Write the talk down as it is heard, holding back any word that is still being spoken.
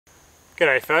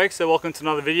G'day folks, so welcome to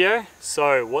another video.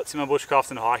 So what's in my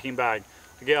bushcraft and hiking bag?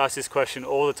 I get asked this question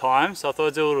all the time, so I thought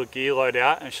I'd do a little gear load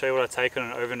out and show you what I take on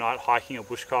an overnight hiking or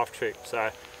bushcraft trip. So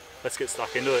let's get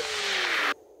stuck into it.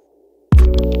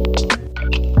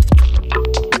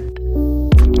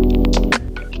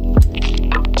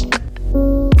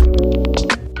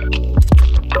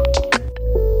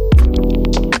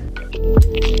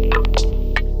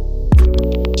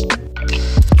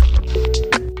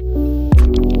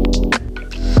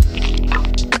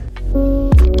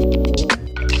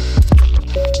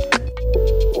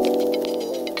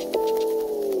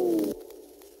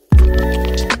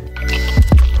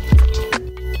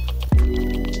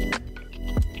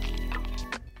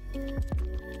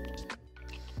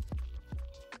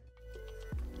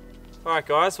 Alright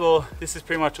guys, well this is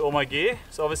pretty much all my gear.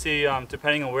 So obviously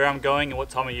depending on where I'm going and what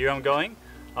time of year I'm going,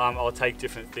 I'll take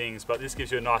different things, but this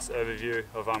gives you a nice overview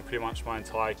of pretty much my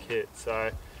entire kit.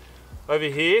 So over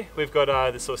here we've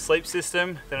got this sort of sleep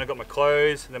system, then I've got my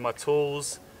clothes, and then my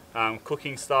tools,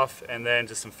 cooking stuff, and then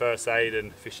just some first aid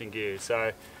and fishing gear.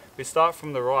 So we start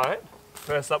from the right.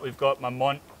 First up we've got my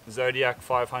Mont Zodiac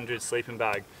 500 sleeping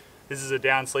bag. This is a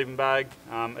down sleeping bag.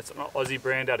 It's an Aussie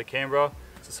brand out of Canberra.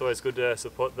 So it's always good to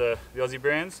support the Aussie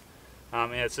brands.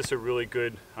 And it's just a really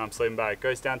good sleeping bag. It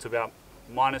goes down to about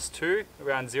 -2,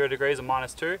 around 0 degrees or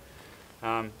 -2.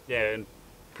 Yeah, and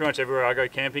pretty much everywhere I go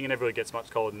camping, it never really gets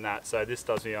much colder than that. So this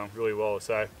does me really well.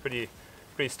 So pretty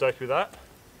stoked with that.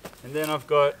 And then I've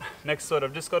got, next to it,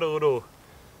 I've just got a little,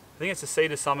 I think it's a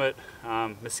Cedar Summit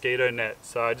mosquito net.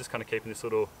 So I just kind of keep in this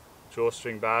little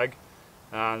drawstring bag.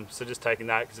 So just taking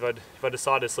that, because if I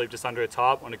decide to sleep just under a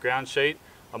tarp on a ground sheet,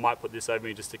 I might put this over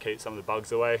me just to keep some of the bugs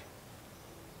away.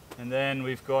 And then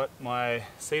we've got my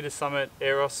Cedar Summit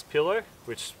Eros pillow,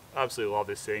 which I absolutely love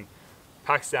this thing.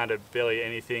 Packs down to barely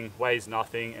anything, weighs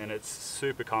nothing, and it's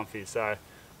super comfy. So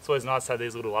it's always nice to have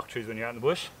these little luxuries when you're out in the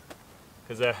bush,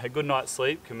 because a good night's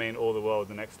sleep can mean all the world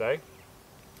the next day.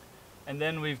 And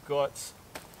then we've got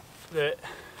the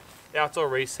Outdoor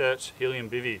Research Helium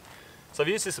Bivy. So I've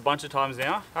used this a bunch of times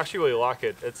now. I actually really like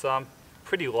it. It's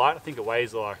pretty light. I think it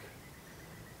weighs like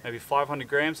maybe 500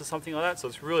 grams or something like that, so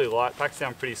it's really light, packs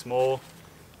down pretty small.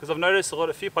 Because I've noticed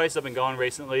a few places I've been going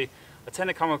recently, I tend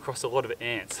to come across a lot of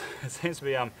ants. It seems to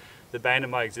be the bane of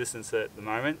my existence at the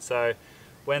moment. So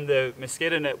when the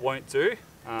mosquito net won't do,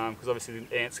 because obviously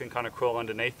the ants can kind of crawl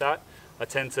underneath that, I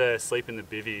tend to sleep in the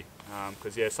bivvy.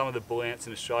 Because yeah, some of the bull ants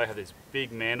in Australia have these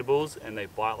big mandibles and they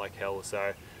bite like hell.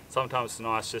 So sometimes it's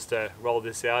nice just to roll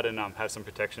this out and have some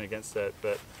protection against it.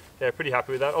 But yeah, pretty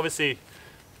happy with that. Obviously,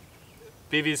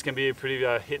 bivvies can be pretty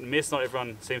hit and miss. Not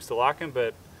everyone seems to like them,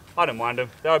 but I don't mind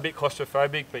them. They're a bit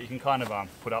claustrophobic, but you can kind of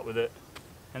put up with it.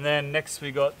 And then next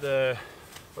we got the,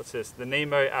 what's this? The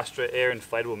Nemo Astra Air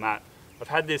Inflatable Mat. I've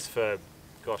had this for,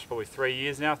 gosh, probably 3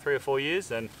 years now, 3 or 4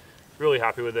 years, and really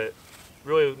happy with it.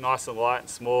 Really nice and light and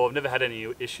small. I've never had any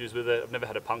issues with it. I've never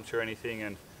had a puncture or anything,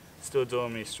 and still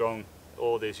doing me strong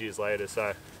all these years later,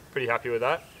 so pretty happy with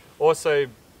that. Also,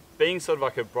 being sort of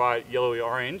like a bright yellowy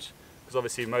orange, because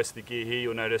obviously most of the gear here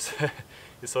you'll notice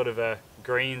is sort of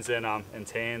greens and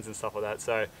tans and stuff like that,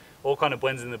 so all kind of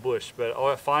blends in the bush. But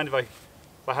I find by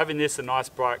having this a nice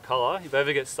bright colour, if I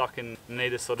ever get stuck and need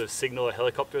to sort of signal a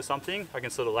helicopter or something, I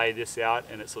can sort of lay this out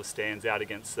and it sort of stands out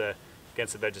against the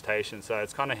vegetation. So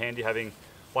it's kind of handy having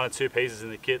 1 or 2 pieces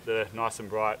in the kit that are nice and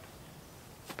bright.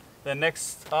 Then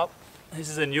next up, this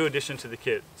is a new addition to the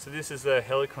kit. So this is the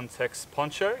Helicontex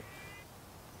poncho.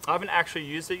 I haven't actually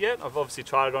used it yet. I've obviously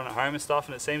tried it on at home and stuff,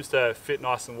 and it seems to fit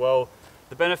nice and well.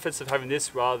 The benefits of having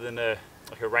this rather than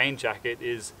like a rain jacket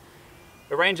is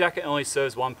a rain jacket only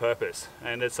serves one purpose,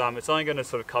 and it's only going to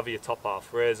sort of cover your top half.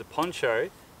 Whereas a poncho,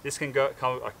 this can I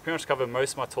pretty much cover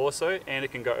most of my torso, and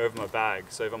it can go over my bag.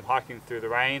 So if I'm hiking through the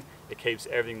rain, it keeps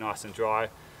everything nice and dry.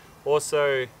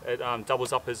 Also, it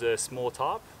doubles up as a small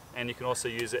tarp, and you can also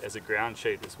use it as a ground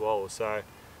sheet as well. So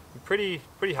I'm pretty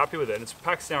happy with it, and it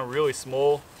packs down really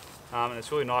small, and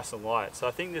it's really nice and light. So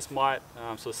I think this might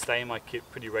sort of stay in my kit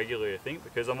pretty regularly, I think,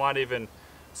 because I might even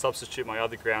substitute my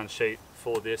other ground sheet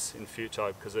for this in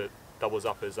future, because it doubles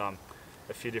up as a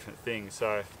few different things.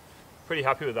 So pretty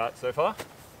happy with that so far.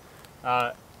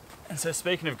 And so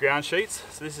speaking of ground sheets,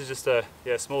 so this is just a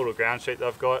small little ground sheet that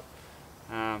I've got.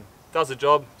 Does the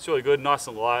job. It's really good, nice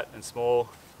and light and small.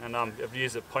 And I've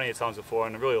used it plenty of times before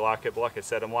and I really like it, but like I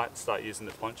said, I might start using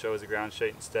the poncho as a ground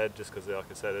sheet instead, just because, like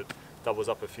I said, it doubles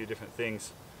up a few different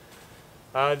things.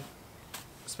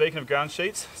 Speaking of ground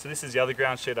sheets, so this is the other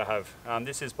ground sheet I have.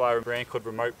 This is by a brand called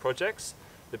Remote Projects.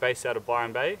 They're based out of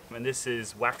Byron Bay, and this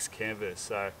is wax canvas.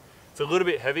 So it's a little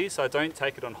bit heavy, so I don't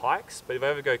take it on hikes, but if I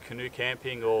ever go canoe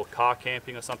camping or car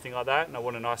camping or something like that, and I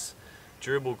want a nice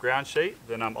durable ground sheet,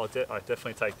 then I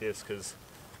definitely take this because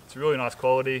it's really nice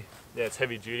quality. Yeah, it's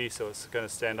heavy duty, so it's going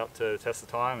to stand up to the test of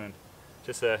time, and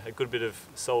just a good bit of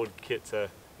solid kit to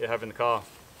have in the car.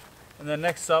 And then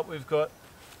next up we've got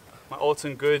my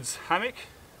Alton Goods hammock,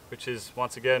 which is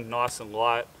once again nice and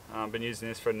light. I've been using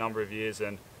this for a number of years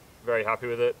and very happy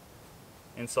with it.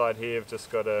 Inside here I've just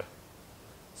got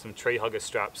some tree hugger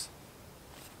straps.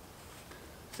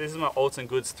 So this is my Alton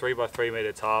Goods 3x3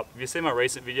 meter tarp. If you see my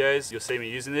recent videos, you'll see me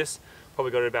using this.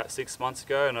 Probably got it about 6 months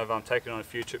ago, and I've taken it on a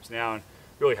few trips now and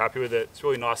really happy with it. It's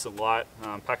really nice and light,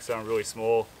 packs down really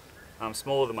small,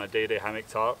 smaller than my DD hammock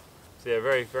tarp. So yeah,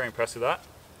 very, very impressed with that.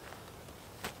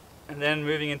 And then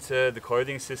moving into the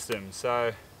clothing system.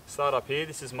 So start up here,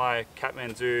 this is my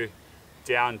Kathmandu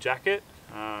down jacket.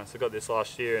 So I got this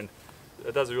last year and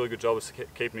it does a really good job of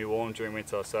keeping me warm during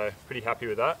winter, so pretty happy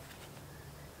with that.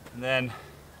 And then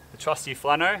the trusty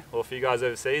flannel, or for you guys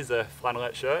overseas, the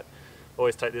flannelette shirt.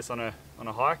 Always take this on a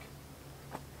hike.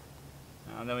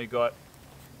 And then we got,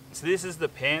 so this is the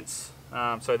pants,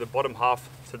 so the bottom half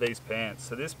to these pants.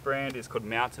 So this brand is called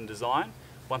Mountain Design.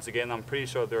 Once again, I'm pretty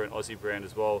sure they're an Aussie brand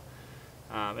as well.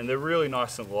 And they're really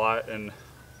nice and light. And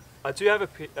I do have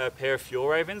a pair of Fuel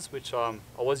Ravens, which I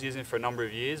was using for a number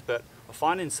of years, but I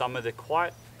find in summer they're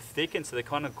quite thick and so they're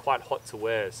kind of quite hot to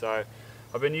wear. So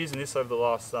I've been using this over the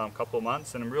last couple of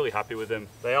months and I'm really happy with them.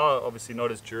 They are obviously not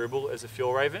as durable as a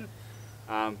Fuel Raven,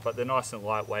 but they're nice and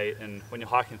lightweight, and when you're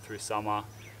hiking through summer,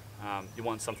 you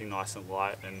want something nice and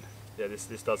light, and yeah,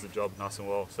 this does the job nice and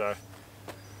well. So,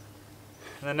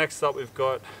 and then next up we've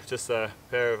got just a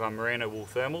pair of merino wool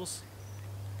thermals,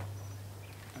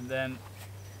 and then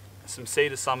some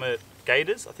Cedar Summit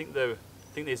gaiters. I think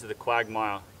these are the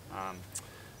Quagmire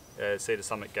Cedar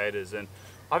Summit gaiters, and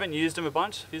I haven't used them a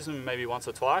bunch. I've used them maybe once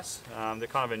or twice. They're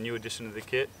kind of a new addition to the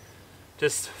kit.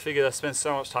 Just figured I spend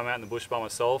so much time out in the bush by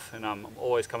myself, and I'm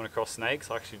always coming across snakes.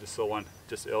 I actually just saw one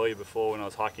just earlier before when I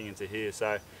was hiking into here.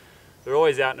 So they're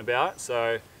always out and about.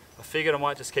 So I figured I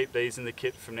might just keep these in the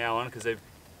kit from now on because they're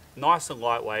nice and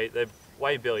lightweight. They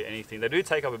weigh barely anything. They do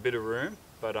take up a bit of room,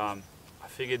 but I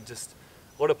figured just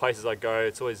a lot of places I go,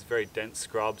 it's always very dense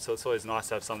scrub. So it's always nice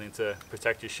to have something to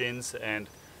protect your shins and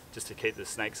just to keep the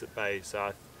snakes at bay. So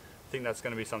I think that's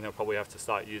going to be something I'll probably have to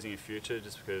start using in future,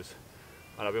 just because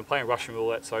I've been playing Russian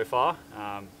roulette so far.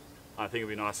 I think it'd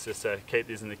be nice just to keep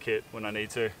these in the kit when I need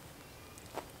to. And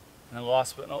then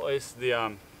last but not least,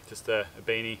 just a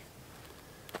beanie.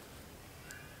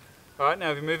 Alright,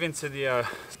 now we move into the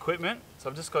equipment. So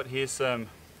I've just got here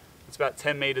it's about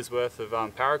 10 meters worth of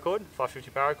paracord,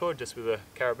 550 paracord, just with a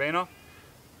carabiner.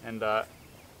 And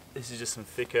this is just some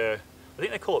thicker, I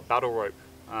think they call it battle rope.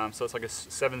 So it's like a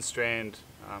 7-strand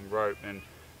rope and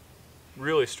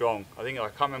really strong. I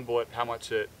can't remember how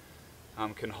much it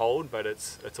can hold, but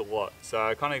it's a lot. So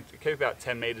I kind of keep about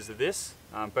 10 meters of this.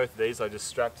 Both of these I just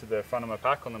strap to the front of my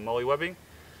pack on the molly webbing.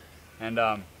 And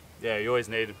yeah, you always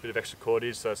need a bit of extra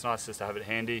cordage, so it's nice just to have it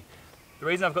handy. The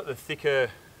reason I've got the thicker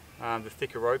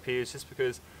rope here is just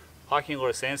because hiking a lot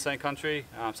of sandstone country,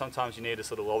 sometimes you need to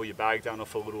sort of lower your bag down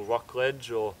off a little rock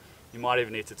ledge, or you might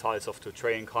even need to tie this off to a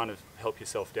tree and kind of help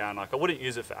yourself down. Like, I wouldn't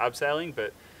use it for abseiling,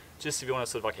 but just if you want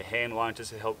sort of like a hand line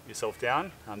just to help yourself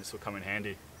down, this will come in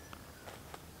handy.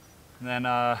 And then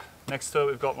next to it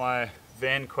we've got my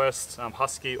VanQuest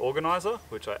Husky organizer,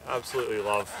 which I absolutely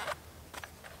love.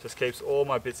 Just keeps all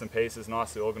my bits and pieces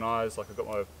nicely organized. Like, I've got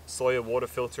my Sawyer water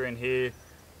filter in here,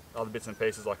 other bits and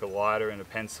pieces like a lighter and a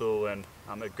pencil and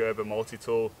a Gerber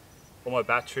multi-tool, all my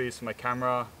batteries for my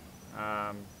camera,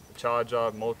 a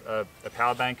charger, a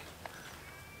power bank,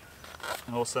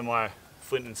 and also my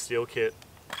flint and steel kit.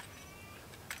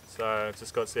 So I've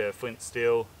just got flint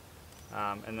steel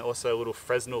and also a little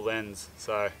Fresnel lens.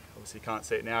 So obviously you can't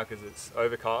see it now because it's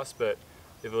overcast, but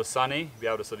if it was sunny, you'd be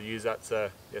able to sort of use that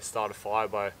to start a fire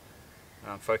by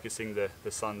focusing the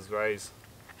sun's rays.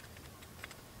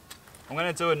 I'm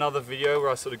going to do another video where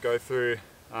I sort of go through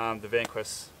the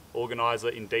VanQuest organizer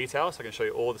in detail, so I can show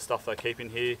you all the stuff that I keep in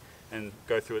here and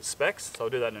go through its specs. So I'll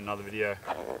do that in another video.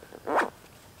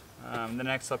 The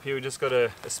next up here, we just got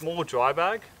a small dry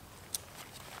bag,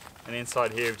 and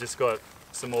inside here we've just got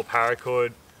some more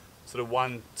paracord, sort of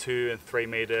 1, 2 and 3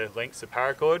 meter lengths of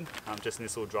paracord, just in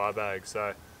this little dry bag.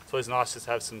 So it's always nice just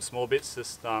to have some small bits,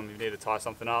 just if you need to tie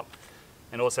something up.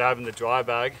 And also having the dry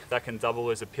bag, that can double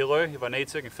as a pillow if I need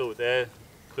to. I can fill it there,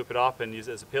 clip it up and use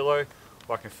it as a pillow,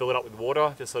 or I can fill it up with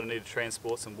water, just sort of need to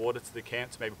transport some water to the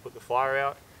camp to maybe put the fire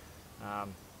out.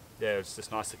 Yeah, it's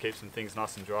just nice to keep some things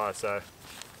nice and dry, so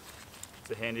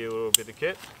it's a handy little bit of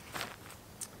kit.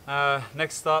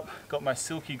 Next up, got my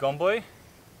Silky Gomboy.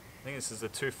 I think this is a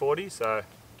 240, so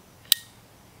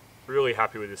Really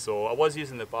happy with this saw. I was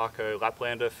using the Barco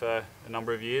Laplander for a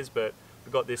number of years, but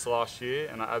we got this last year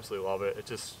and I absolutely love it. It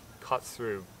just cuts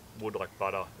through wood like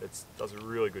butter. It does a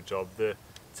really good job. The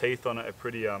teeth on it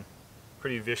are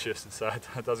pretty vicious, and so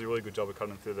it does a really good job of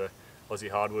cutting through the Aussie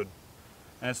hardwood.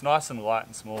 And it's nice and light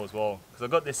and small as well, because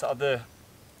I've got this other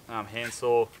hand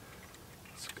saw.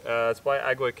 It's by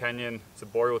Agua Canyon. It's a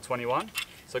Boreal 21.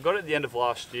 So I got it at the end of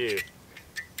last year.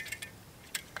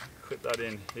 Clip that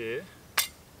in here.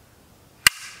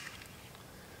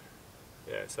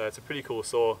 Yeah, so it's a pretty cool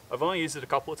saw. I've only used it a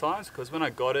couple of times because when I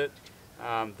got it,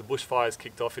 the bushfires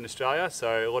kicked off in Australia,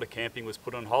 so a lot of camping was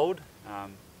put on hold,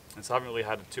 and so I haven't really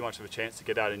had too much of a chance to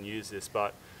get out and use this.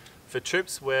 But for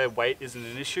trips where weight isn't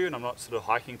an issue and I'm not sort of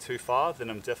hiking too far, then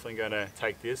I'm definitely going to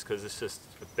take this because it's just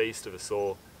a beast of a saw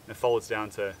and it folds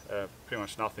down to pretty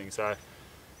much nothing. So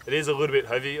it is a little bit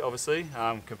heavy, obviously,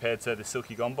 compared to the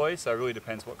Silky Gomboy, so it really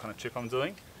depends what kind of trip I'm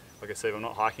doing. Like I said, if I'm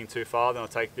not hiking too far, then I'll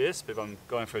take this, but if I'm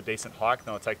going for a decent hike,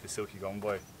 then I'll take the Silky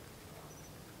Gomboy.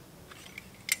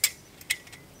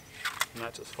 And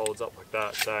that just folds up like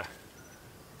that, so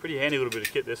pretty handy little bit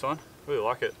of kit, this one. Really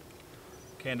like it.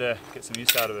 Keen to get some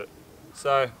use out of it.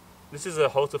 So this is a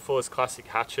Halterforce Classic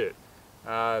hatchet.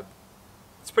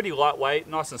 It's pretty lightweight,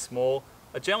 nice and small.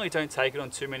 I generally don't take it on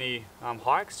too many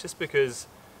hikes, just because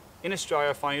in Australia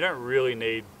I find you don't really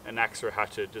need an axe or a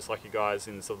hatchet, just like you guys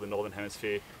in sort of the Northern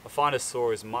Hemisphere. I find a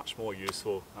saw is much more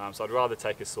useful, so I'd rather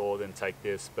take a saw than take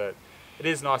this, but it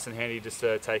is nice and handy just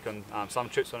to take on some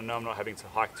trips when I know I'm not having to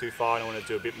hike too far and I want to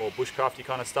do a bit more bushcrafty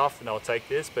kind of stuff, then I'll take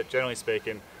this. But generally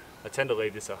speaking, I tend to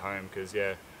leave this at home because,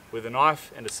 yeah, with a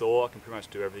knife and a saw I can pretty much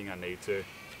do everything I need to.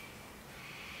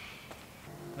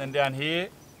 And then down here,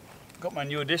 got my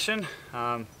new addition.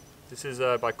 This is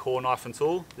by Core Knife and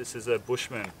Tool. This is a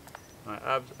Bushman.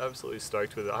 I'm absolutely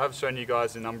stoked with it. I have shown you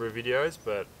guys in a number of videos,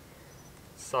 but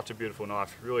it's such a beautiful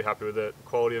knife. Really happy with it. The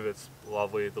quality of it's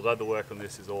lovely. The leather work on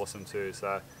this is awesome too.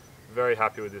 So very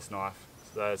happy with this knife.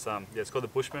 So it's, yeah, it's called the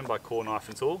Bushman by Core Knife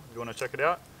and Tool, if you want to check it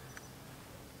out.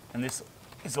 And this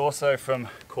is also from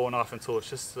Core Knife and Tool. It's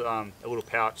just a little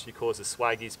pouch he calls the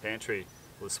Swaggy's Pantry,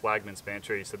 or the Swagman's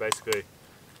Pantry. So basically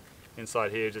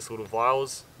inside here just little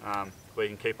vials where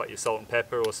you can keep like your salt and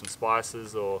pepper or some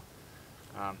spices or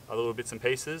other little bits and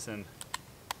pieces. And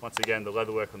once again, the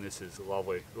leather work on this is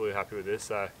lovely. Really happy with this.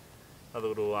 So another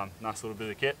little nice little bit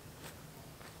of kit.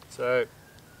 So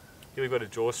here we've got a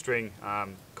drawstring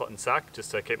cotton sack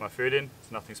just to keep my food in.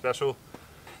 It's nothing special.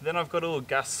 Then I've got a little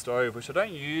gas stove, which I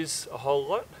don't use a whole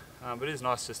lot, but it is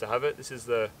nice just to have it. This is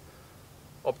the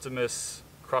Optimus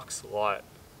Crux Lite.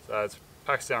 So it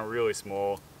packs down really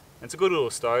small. And it's a good little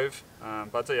stove,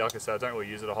 but I tell you, like I said, I don't really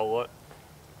use it a whole lot.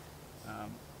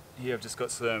 Here I've just got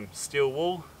some steel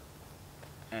wool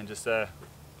and just a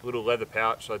little leather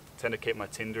pouch I tend to keep my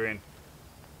tinder in.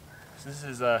 So this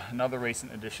is another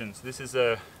recent addition. So this is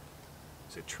a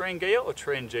Trangia or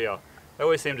Trangia? I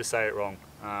always seem to say it wrong.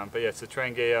 But yeah, it's a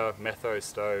Trangia Metho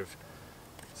stove.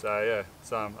 So yeah,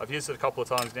 it's, I've used it a couple of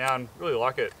times now and really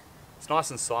like it. It's nice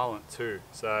and silent too.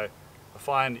 So I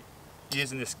find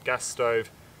using this gas stove,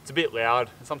 it's a bit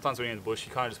loud, and sometimes when you're in the bush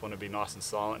you kind of just want to be nice and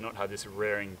silent, not have this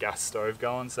raring gas stove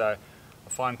going. So I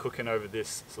find cooking over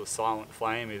this sort of silent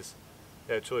flame is,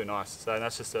 yeah, it's really nice. So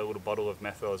that's just a little bottle of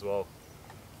methyl as well.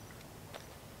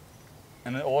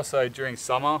 And then also during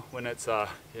summer when it's yeah,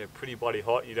 pretty bloody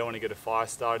hot, you don't want to get a fire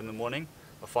started in the morning,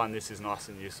 I find this is nice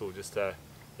and useful just to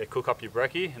cook up your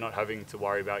brekkie and not having to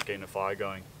worry about getting a fire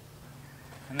going.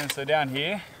 And then so down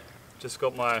here, just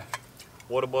got my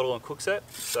water bottle and cook set.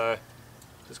 So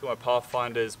just got my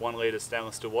Pathfinder's 1 litre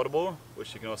stainless steel water bottle,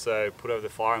 which you can also put over the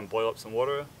fire and boil up some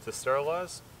water to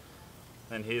sterilise.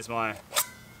 Then here's my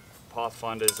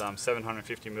Pathfinder's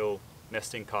 750ml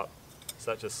nesting cup.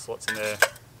 So that just slots in there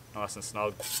nice and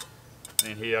snug. And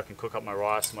then here I can cook up my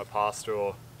rice, my pasta,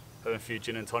 or have a few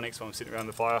gin and tonics while I'm sitting around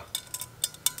the fire.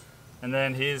 And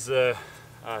then here's a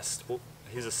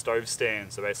stove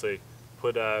stand. So basically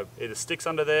put either sticks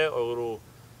under there or a little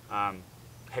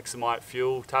hexamite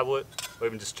fuel tablet, or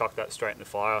even just chuck that straight in the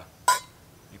fire.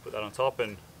 You put that on top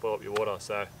and boil up your water.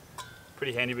 So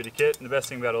pretty handy bit of kit. And the best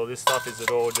thing about all this stuff is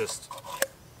it all just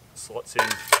slots in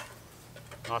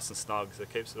nice and snug, so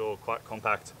it keeps it all quite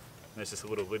compact. And there's just a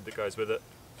little lid that goes with it.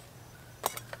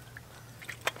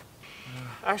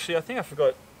 Actually, I think I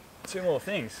forgot 2 more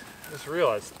things. Just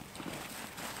realised.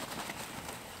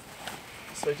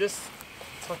 So just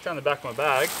tucked down the back of my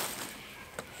bag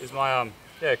is my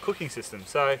cooking system.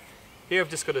 So here I've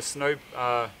just got a Snow,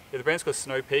 the brand's called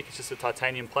Snow Peak. It's just a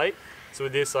titanium plate. So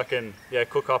with this I can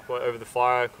cook up over the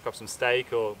fire, cook up some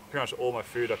steak, or pretty much all my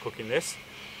food I cook in this.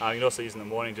 You can also use in the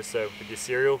morning just with your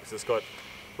cereal, because it's got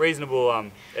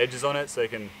reasonable edges on it, so you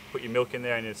can put your milk in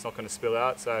there and it's not going to spill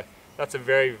out. So that's a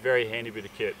very, very handy bit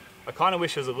of kit. I kind of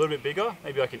wish it was a little bit bigger,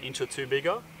 maybe like 1 inch or 2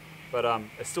 bigger, but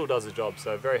it still does the job,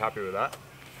 so very happy with that.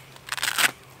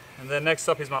 And then next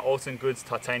up is my Alton Goods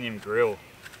titanium grill,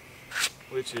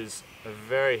 which is a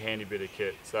very handy bit of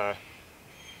kit. So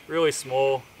really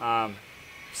small,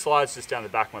 slides just down the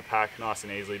back of my pack nice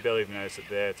and easily, barely even notice it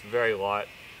there. It's very light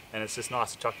and it's just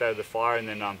nice to chuck that over the fire and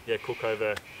then yeah, cook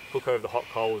over the hot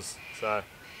coals. So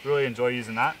really enjoy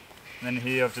using that. And then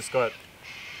here I've just got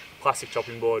plastic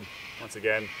chopping board. Once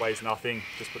again, weighs nothing,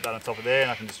 just put that on top of there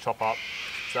and I can just chop up.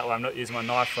 So that way I'm not using my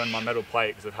knife on my metal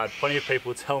plate, because I've had plenty of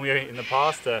people tell me in the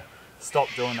past to stop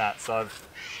doing that. So I've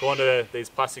gone to these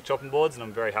plastic chopping boards and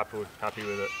I'm very happy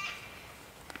with it.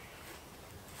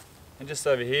 And just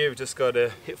over here we've just got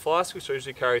a hip flask, which I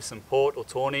usually carry some port or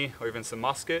tawny or even some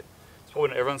muscat. It's probably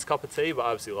not everyone's cup of tea, but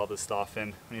I absolutely love this stuff.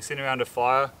 And when you're sitting around a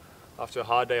fire after a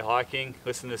hard day hiking,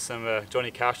 listening to some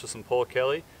Johnny Cash or some Paul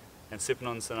Kelly and sipping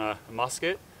on some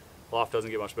muscat, life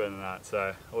doesn't get much better than that.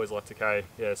 So I always like to carry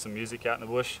some music out in the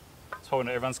bush. It's probably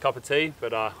not everyone's cup of tea,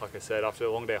 but like I said, after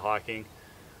a long day hiking,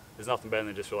 there's nothing better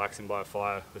than just relaxing by a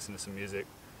fire, listening to some music.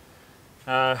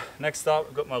 Next up,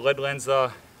 I've got my lead lenser.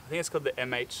 I think it's called the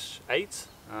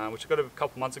MH8, which I got a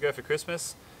couple months ago for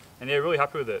Christmas. And yeah, really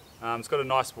happy with it. It's got a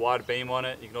nice wide beam on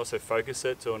it. You can also focus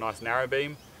it to a nice narrow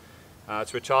beam.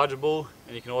 It's rechargeable,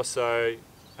 and you can also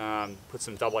put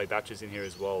some AA batteries in here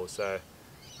as well. So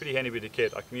pretty handy bit of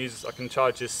kit. I can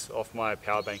charge this off my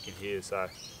power bank in here, so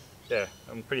yeah,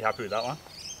 I'm pretty happy with that one.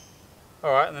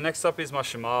 Alright, and the next up is my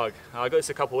Shimag. I got this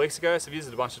a couple of weeks ago, so I've used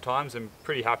it a bunch of times and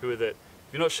pretty happy with it.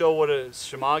 If you're not sure what a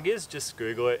Shimag is, just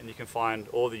Google it and you can find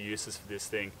all the uses for this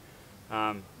thing.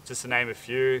 Just to name a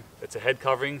few, it's a head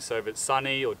covering, so if it's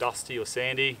sunny or dusty or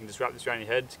sandy, you can just wrap this around your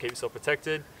head to keep yourself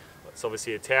protected. It's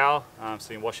obviously a towel,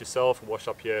 so you can wash yourself and wash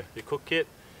up your cook kit.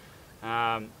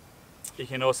 You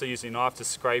can also use your knife to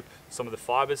scrape some of the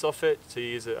fibres off it,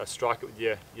 to strike it with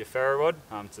your ferro rod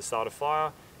to start a fire.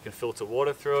 You can filter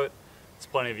water through it. There's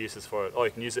plenty of uses for it. Or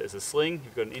you can use it as a sling if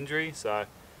you've got an injury, so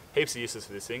heaps of uses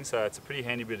for this thing, so it's a pretty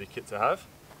handy bit of kit to have.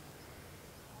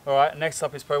 Alright, next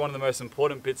up is probably one of the most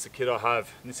important bits of kit I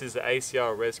have, and this is the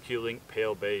ACR ResQ Link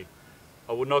PLB.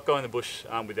 I would not go in the bush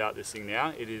without this thing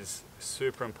now. It is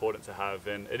super important to have,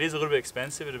 and it is a little bit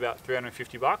expensive at about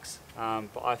 350 bucks,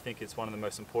 but I think it's one of the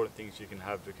most important things you can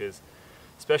have, because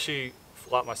especially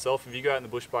like myself, if you go out in the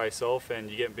bush by yourself and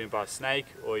you get bitten by a snake,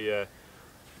 or you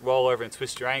roll over and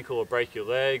twist your ankle or break your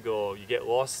leg, or you get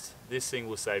lost, this thing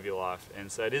will save your life.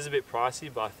 And so it is a bit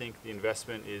pricey, but I think the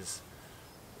investment is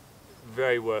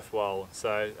very worthwhile.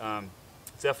 So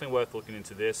it's definitely worth looking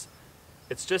into this.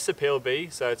 It's just a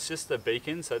PLB, so it's just a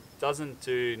beacon, so it doesn't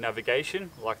do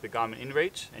navigation like the Garmin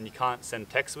InReach, and you can't send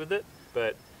text with it,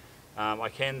 but I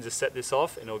can just set this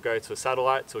off and it'll go to a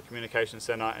satellite, to a communication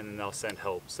center, and then they'll send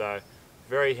help. So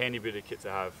very handy bit of kit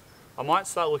to have. I might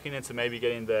start looking into maybe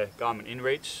getting the Garmin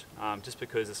InReach, just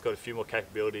because it's got a few more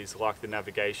capabilities like the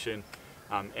navigation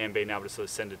and being able to sort of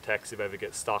send a text if I ever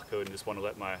get stuck or just want to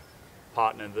let my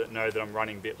partner know that I'm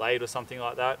running a bit late or something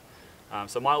like that.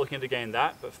 So I might look into getting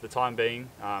that, but for the time being,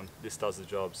 this does the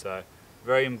job. So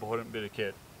very important bit of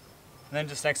kit. And then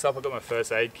just next up, I've got my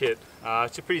first aid kit.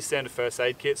 It's a pretty standard first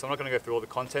aid kit, so I'm not going to go through all the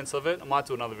contents of it. I might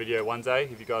do another video one day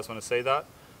if you guys want to see that.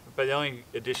 But the only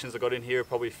additions I got in here are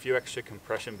probably a few extra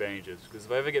compression bandages, because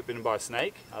if I ever get bitten by a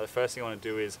snake, the first thing I want to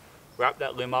do is wrap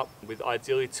that limb up with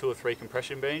ideally 2 or 3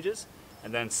 compression bandages,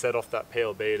 and then set off that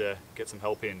PLB to get some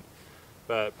help in.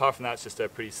 But apart from that, it's just a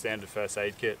pretty standard first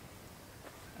aid kit.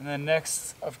 And then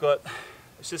next, I've got,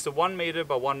 it's just a 1 meter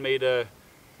by 1 meter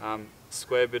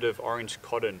square bit of orange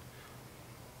cotton.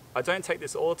 I don't take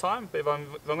this all the time, but if I'm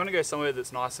going to go somewhere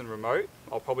that's nice and remote,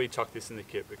 I'll probably chuck this in the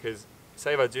kit, because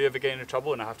say if I do ever get into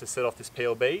trouble and I have to set off this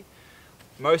PLB,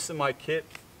 most of my kit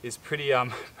is pretty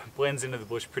blends into the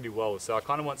bush pretty well. So I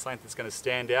kind of want something that's going to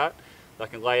stand out, that I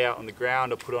can lay out on the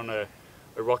ground or put on a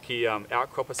rocky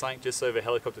outcrop or something, just so if a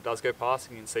helicopter does go past,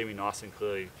 you can see me nice and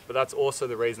clearly. But that's also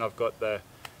the reason I've got the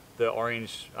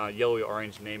orange, yellowy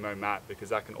orange Nemo mat, because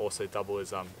that can also double as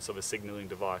sort of a signaling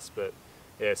device. But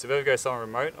yeah, so if I ever go somewhere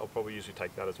remote, I'll probably usually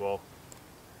take that as well.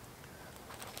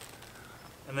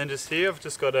 And then just here, I've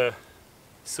just got a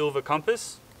silver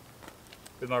compass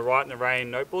with my Write in the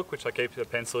Rain notebook, which I keep a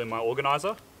pencil in my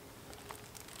organizer.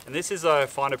 And this is, I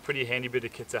find, a pretty handy bit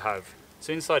of kit to have.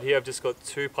 So inside here I've just got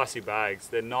 2 plastic bags.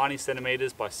 They're 90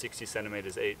 centimeters by 60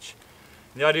 centimeters each.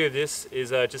 And the idea of this is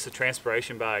just a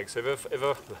transpiration bag. So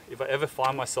if I ever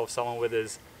find myself somewhere where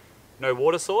there's no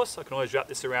water source, I can always wrap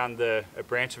this around a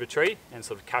branch of a tree and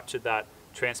sort of capture that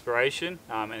transpiration,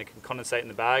 and it can condensate in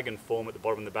the bag and form at the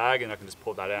bottom of the bag, and I can just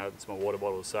pour that out into my water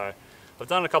bottle. So I've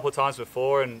done it a couple of times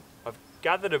before, and I've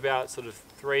gathered about sort of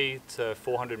 300 to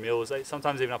 400 mils,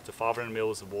 sometimes even up to 500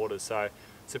 mils of water. So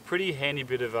it's a pretty handy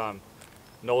bit of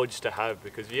knowledge to have,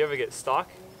 because if you ever get stuck,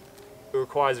 it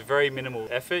requires very minimal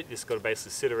effort. You just got to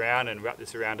basically sit around and wrap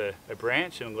this around a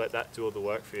branch and let that do all the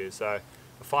work for you. So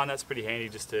I find that's pretty handy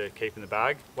just to keep in the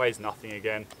bag. Weighs nothing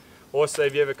again. Also,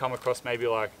 if you ever come across maybe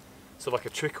like sort of like a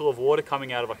trickle of water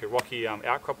coming out of like a rocky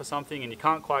outcrop or something, and you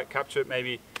can't quite capture it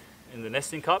maybe in the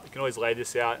nesting cup, you can always lay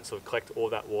this out and sort of collect all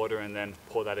that water and then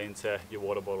pour that into your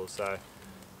water bottle. So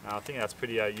I think that's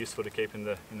pretty useful to keep in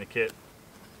the kit.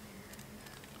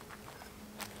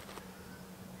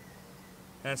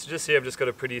 And so just here I've just got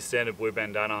a pretty standard blue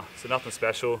bandana, so nothing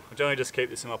special. I generally just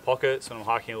keep this in my pocket, so when I'm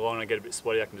hiking along and I get a bit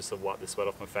sweaty, I can just sort of wipe the sweat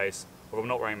off my face. Or if I'm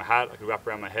not wearing my hat, I can wrap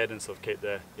around my head and sort of keep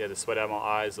the sweat out of my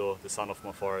eyes or the sun off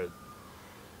my forehead.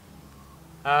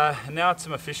 And now to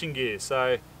my fishing gear.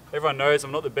 So everyone knows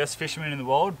I'm not the best fisherman in the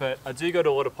world, but I do go to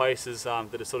a lot of places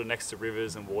that are sort of next to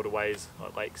rivers and waterways,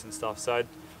 like lakes and stuff. So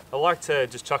I like to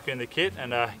just chuck it in the kit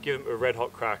and give it a red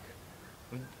hot crack.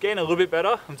 I'm getting a little bit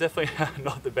better. I'm definitely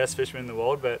not the best fisherman in the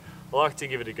world, but I like to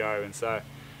give it a go. And so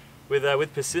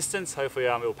with persistence, hopefully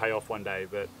it'll pay off one day.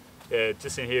 But yeah,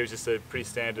 just in here is just a pretty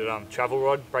standard travel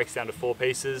rod. Breaks down to 4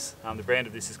 pieces. The brand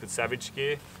of this is called Savage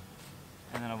Gear.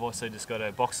 And then I've also just got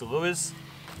a box of lures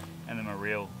and then my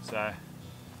reel. So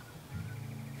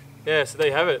yeah, so there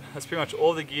you have it. That's pretty much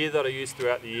all the gear that I use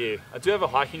throughout the year. I do have a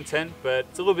hiking tent, but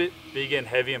it's a little bit big and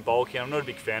heavy and bulky, and I'm not a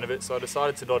big fan of it, so I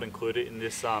decided to not include it in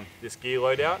this this gear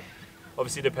loadout.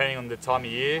 Obviously, depending on the time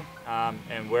of year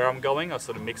and where I'm going, I'll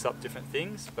sort of mix up different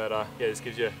things, but yeah, this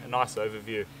gives you a nice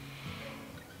overview.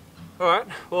 Alright,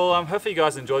 well hopefully you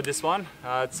guys enjoyed this one.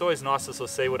 It's always nice to sort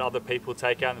of see what other people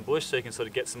take out in the bush, so you can sort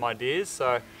of get some ideas.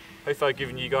 So hopefully I've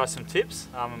given you guys some tips,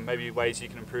 maybe ways you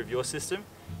can improve your system.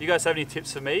 If you guys have any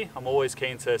tips for me, I'm always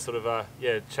keen to sort of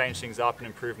change things up and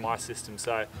improve my system.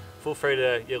 So feel free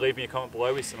to leave me a comment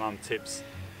below with some tips.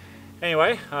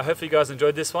 Anyway, hopefully you guys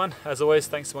enjoyed this one. As always,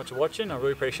 thanks so much for watching. I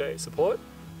really appreciate your support.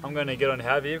 I'm going to get on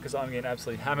out of here because I'm getting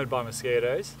absolutely hammered by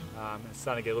mosquitoes. It's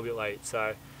starting to get a little bit late.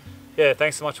 So yeah,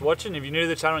 thanks so much for watching. If you're new to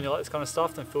the channel and you like this kind of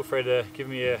stuff, then feel free to give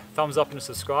me a thumbs up and a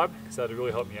subscribe, because that would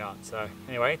really help me out. So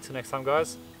anyway, till next time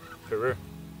guys, Peru.